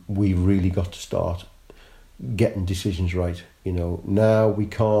we've really got to start getting decisions right. You know, now we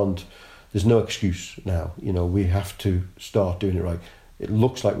can't. There's no excuse now. You know, we have to start doing it right. It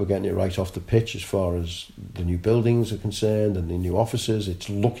looks like we're getting it right off the pitch as far as the new buildings are concerned and the new offices. It's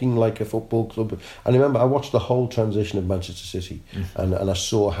looking like a football club. And remember, I watched the whole transition of Manchester City and I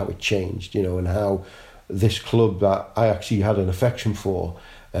saw how it changed, you know, and how this club that I actually had an affection for.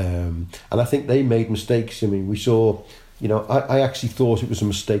 And I think they made mistakes. I mean, we saw, you know, I actually thought it was a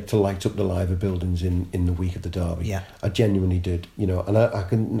mistake to light up the Liver buildings in the week of the derby. Yeah, I genuinely did, you know, and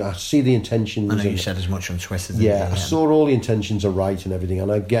I see the intentions. I know you said as much on Twitter. Yeah, I saw all the intentions are right and everything,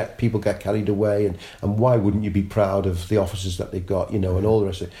 and I get people get carried away, and why wouldn't you be proud of the officers that they've got, you know, and all the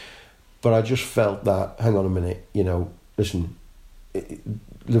rest of it. But I just felt that, hang on a minute, you know, listen,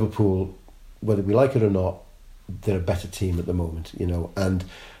 Liverpool, whether we like it or not, they're a better team at the moment, you know, and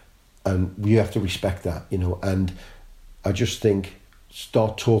you have to respect that, you know, and I just think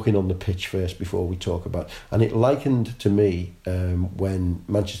start talking on the pitch first before we talk about. And it likened to me when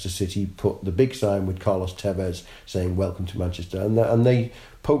Manchester City put the big sign with Carlos Tevez saying "Welcome to Manchester," and they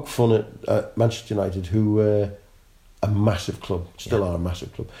poke fun at Manchester United, who were a massive club, still are a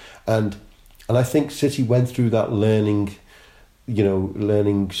massive club, and I think City went through that learning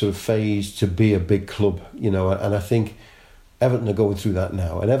sort of phase to be a big club, you know, and I think Everton are going through that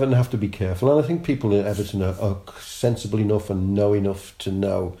now, and Everton have to be careful. And I think people at Everton are sensible enough and know enough to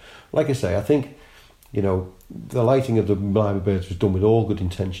know. Like I say, I think, you know, the lighting of the Blimey Birds was done with all good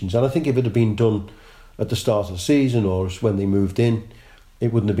intentions. And I think if it had been done at the start of the season or when they moved in,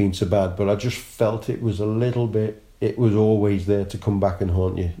 it wouldn't have been so bad. But I just felt it was a little bit, it was always there to come back and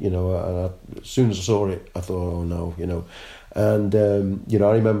haunt you, you know. And as soon as I saw it, I thought, oh no, you know. And, you know,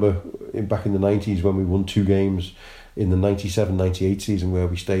 I remember back in the 90s when we won 2 games in the 97-98 season where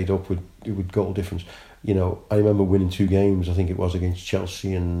we stayed up with goal difference. You know, I remember winning 2 games, I think it was against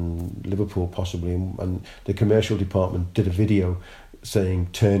Chelsea and Liverpool possibly, and the commercial department did a video saying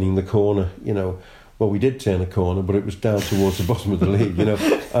turning the corner, you know. Well, we did turn the corner, but it was down towards the bottom of the league, you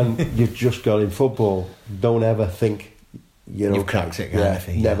know. And you've just got in football, don't ever think, you know, you've cracked it,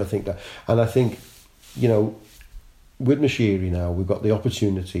 never think that. And I think, you know, with Moshiri now, we've got the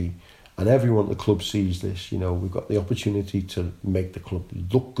opportunity, and everyone at the club sees this, you know, we've got the opportunity to make the club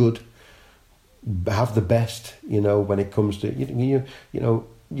look good, have the best, you know, when it comes to, you know,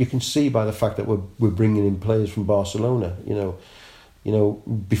 you can see by the fact that we're bringing in players from Barcelona, you know,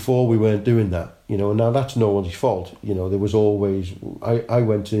 before we weren't doing that, you know, and now that's no one's fault, you know. There was always, I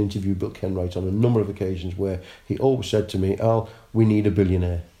went to interview Bill Kenwright on a number of occasions where he always said to me, Al, we need a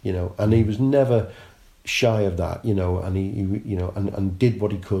billionaire, you know, and he was never shy of that, you know, and he you know, and did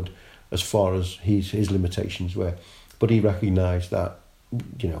what he could as far as his limitations were, but he recognised that,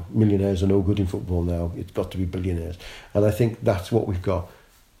 you know, millionaires are no good in football now. It's got to be billionaires, and I think that's what we've got.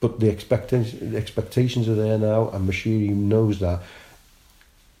 But the expectations are there now, and Moshiri knows that.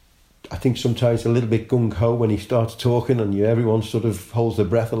 I think sometimes a little bit gung-ho when he starts talking, and everyone sort of holds their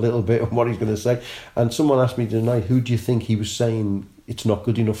breath a little bit on what he's going to say. And someone asked me tonight, who do you think he was saying it's not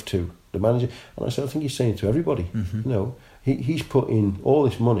good enough to? The manager? And I said, I think he's saying to everybody. Mm-hmm. You know, he's put in all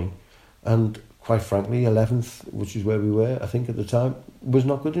this money, and quite frankly, 11th, which is where we were, I think at the time, was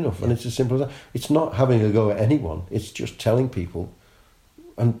not good enough. Yeah. And it's as simple as that. It's not having a go at anyone. It's just telling people.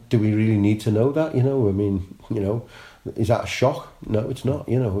 And do we really need to know that? You know, I mean, you know, is that a shock? No, it's not.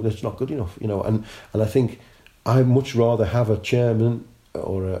 You know, it's not good enough. You know, and I think I'd much rather have a chairman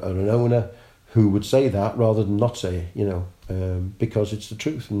or an owner who would say that rather than not say it. You know, because it's the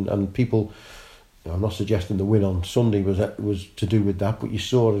truth. And people. I'm not suggesting the win on Sunday was to do with that, but you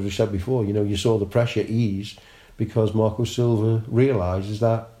saw, as we said before, you know, you saw the pressure ease because Marco Silva realises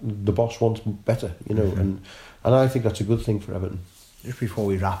that the boss wants better, you know, mm-hmm. and I think that's a good thing for Everton. Just before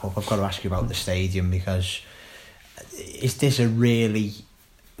we wrap up, I've got to ask you about the stadium, because is this a really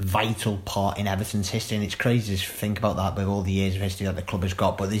vital part in Everton's history? And it's crazy to think about that with all the years of history that the club has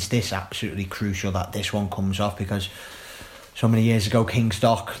got, but is this absolutely crucial that this one comes off? Because so many years ago,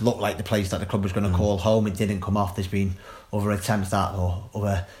 Kingstock looked like the place that the club was going to call home. It didn't come off. There's been other attempts or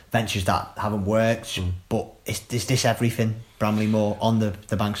other ventures that haven't worked. But is this everything? Bramley-Moore on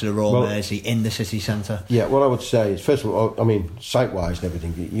the banks of the Royal Mersey in the city centre? Yeah, what I would say is, first of all, I mean, site-wise and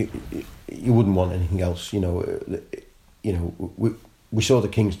everything, you wouldn't want anything else. You know, we saw the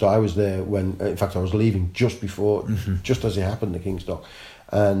Kingstock. I was there when, in fact, I was leaving just before, just as it happened, the Kingstock,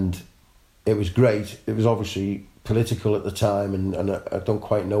 and it was great. It was obviously political at the time, and I don't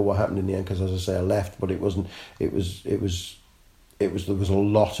quite know what happened in the end, because as I say, I left, but it wasn't. It was there was a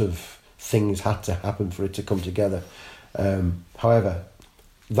lot of things had to happen for it to come together. However,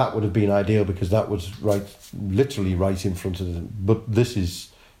 that would have been ideal because that was literally right in front of them. But this is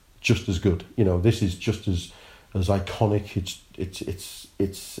just as good. You know, this is just as iconic.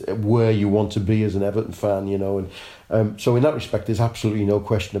 It's where you want to be as an Everton fan, you know, and so in that respect, there's absolutely no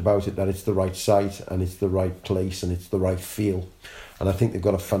question about it that it's the right site and it's the right place and it's the right feel. And I think they've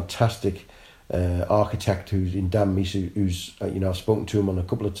got a fantastic architect who's in Dan Meese, who's you know, I've spoken to him on a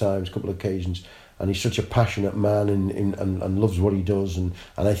couple of occasions, and he's such a passionate man and loves what he does, and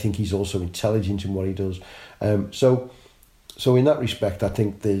I think he's also intelligent in what he does. So in that respect, I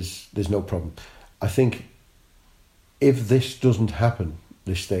think there's no problem. I think if this doesn't happen,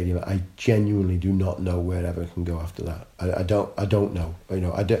 this stadium, I genuinely do not know where Everton can go after that. I don't know. You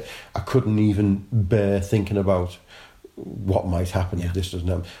know, I couldn't even bear thinking about what might happen if this doesn't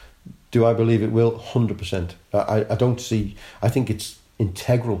happen. Do I believe it will? 100%. I don't see. I think it's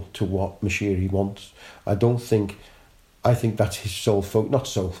integral to what Moshiri wants. I think that's his sole focus. Not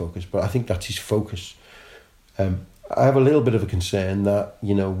sole focus, but I think that's his focus. I have a little bit of a concern that,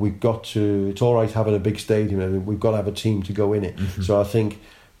 you know, we've got to. It's all right having a big stadium. I mean, we've got to have a team to go in it. Mm-hmm. So I think,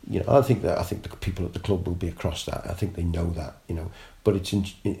 you know, I think the people at the club will be across that. I think they know that, you know. But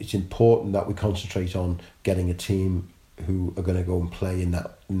it's important that we concentrate on getting a team who are going to go and play in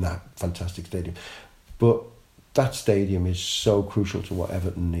that fantastic stadium. But that stadium is so crucial to what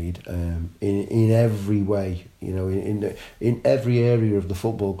Everton need in every way. You know, in every area of the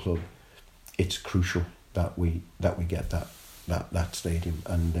football club, it's crucial that we get that stadium.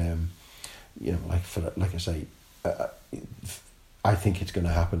 And you know, like I say, I think it's going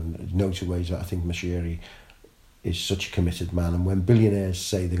to happen. There's no two ways. I think Moshiri is such a committed man, and when billionaires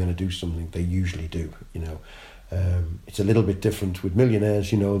say they're going to do something, they usually do. You know, it's a little bit different with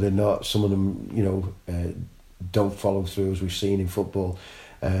millionaires. You know, they're not. Some of them, you know, don't follow through, as we've seen in football.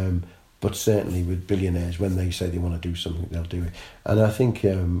 But certainly with billionaires, when they say they want to do something, they'll do it. And I think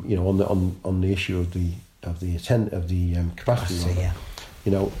you know, on the issue of the capacity, yeah.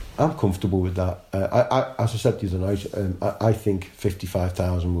 You know, I'm comfortable with that. I as I said the other night, I think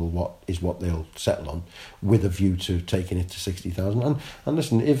 55,000 is what they'll settle on, with a view to taking it to 60,000. And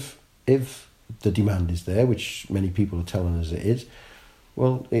listen, if the demand is there, which many people are telling us it is,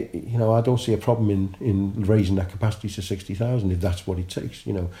 well, you know, I don't see a problem in raising that capacity to 60,000 if that's what it takes.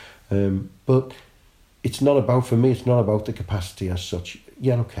 You know, but it's not about, for me, it's not about the capacity as such.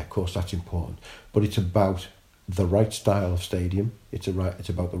 Yeah, okay, of course that's important, but it's about the right style of stadium. It's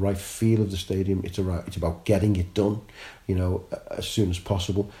about the right feel of the stadium. It's about getting it done, you know, as soon as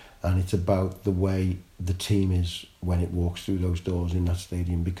possible, and it's about the way the team is when it walks through those doors in that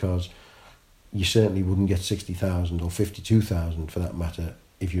stadium, because you certainly wouldn't get 60,000 or 52,000 for that matter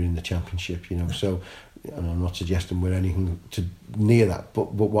if you're in the Championship, you know. So, and I'm not suggesting we're anything to near that,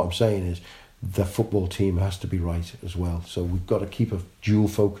 but what I'm saying is the football team has to be right as well. So we've got to keep a dual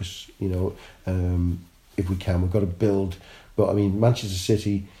focus, you know, if we can. We've got to build. But I mean, Manchester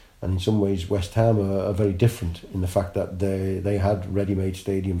City and in some ways West Ham are very different in the fact that they had ready-made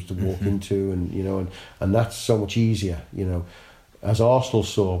stadiums to walk into, and you know, and that's so much easier, you know. As Arsenal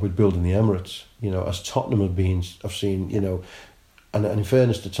saw with building the Emirates, you know, as Tottenham have seen, you know, and in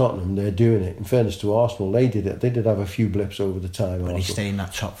fairness to Tottenham, they're doing it. In fairness to Arsenal, they did it. They did have a few blips over the time. But they stayed in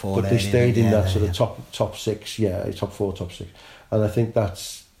that top four. But they stayed in that sort of top six, top four, top six. And I think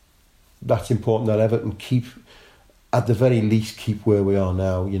that's important that Everton keep, at the very least, keep where we are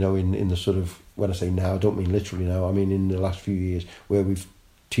now. You know, in the sort of, when I say now, I don't mean literally now. I mean in the last few years where we've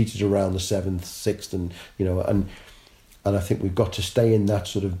teetered around the 7th, 6th, and you know, and I think we've got to stay in that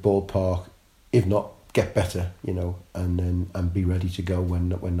sort of ballpark, if not get better, you know, and be ready to go when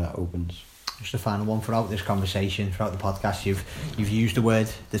that opens. Just a final one throughout this conversation, throughout the podcast, you've used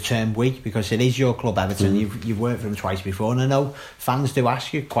the term we, because it is your club, Everton. You've worked for them twice before, and I know fans do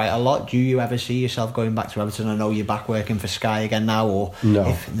ask you quite a lot, do you ever see yourself going back to Everton? I know you're back working for Sky again now, or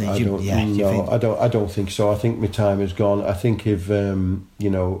no, I don't think so. I think my time is gone. I think if you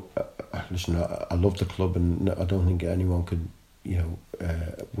know, listen, I love the club, and I don't think anyone could, you know,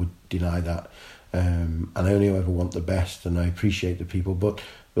 would deny that. And I only ever want the best, and I appreciate the people, but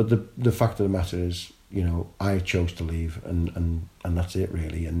the fact of the matter is, you know, I chose to leave, and that's it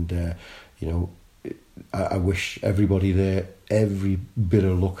really. And you know, I wish everybody there every bit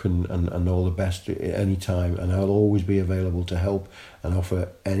of luck and all the best at any time, and I'll always be available to help and offer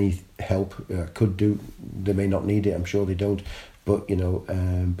any help I could do. They may not need it, I'm sure they don't, but you know,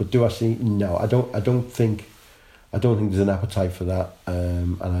 but do I see? No, I don't think there's an appetite for that,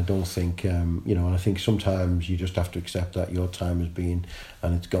 and I don't think, you know, and I think sometimes you just have to accept that your time has been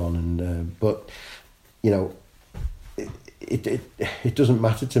and it's gone, and but you know, it doesn't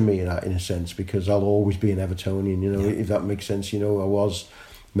matter to me in a sense, because I'll always be an Evertonian, you know, if that makes sense. You know, I was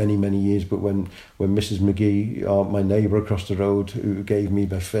many years, but when Mrs. McGee, my neighbour across the road, who gave me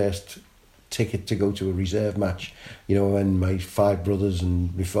my first ticket to go to a reserve match, you know, and my 5 brothers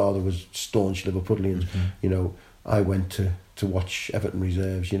and my father was staunch Liverpudlians, you know, I went to watch Everton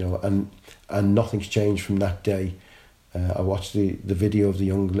reserves, you know, and nothing's changed from that day. I watched the video of the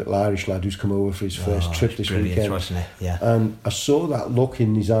young little Irish lad who's come over for his first trip this weekend, wasn't it? Yeah. And I saw that look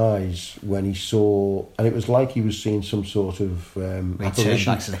in his eyes when he saw, and it was like he was seeing some sort of apparition. He turned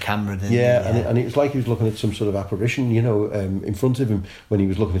back to the camera, didn't he? And it was like he was looking at some sort of apparition, you know, in front of him, when he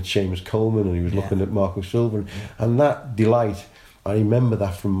was looking at Seamus Coleman and he was looking at Marco Silva, and that delight, I remember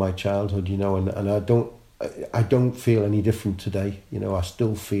that from my childhood, you know, and I don't feel any different today, you know. I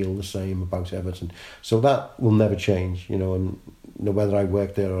still feel the same about Everton, so that will never change, you know. And you know, whether I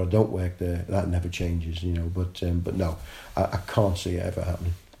work there or I don't work there, that never changes, you know. But no, I can't see it ever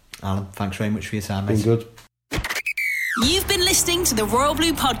happening. Alan, thanks very much for your time, mate. Been good. You've been listening to the Royal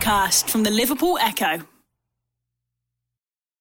Blue podcast from the Liverpool Echo.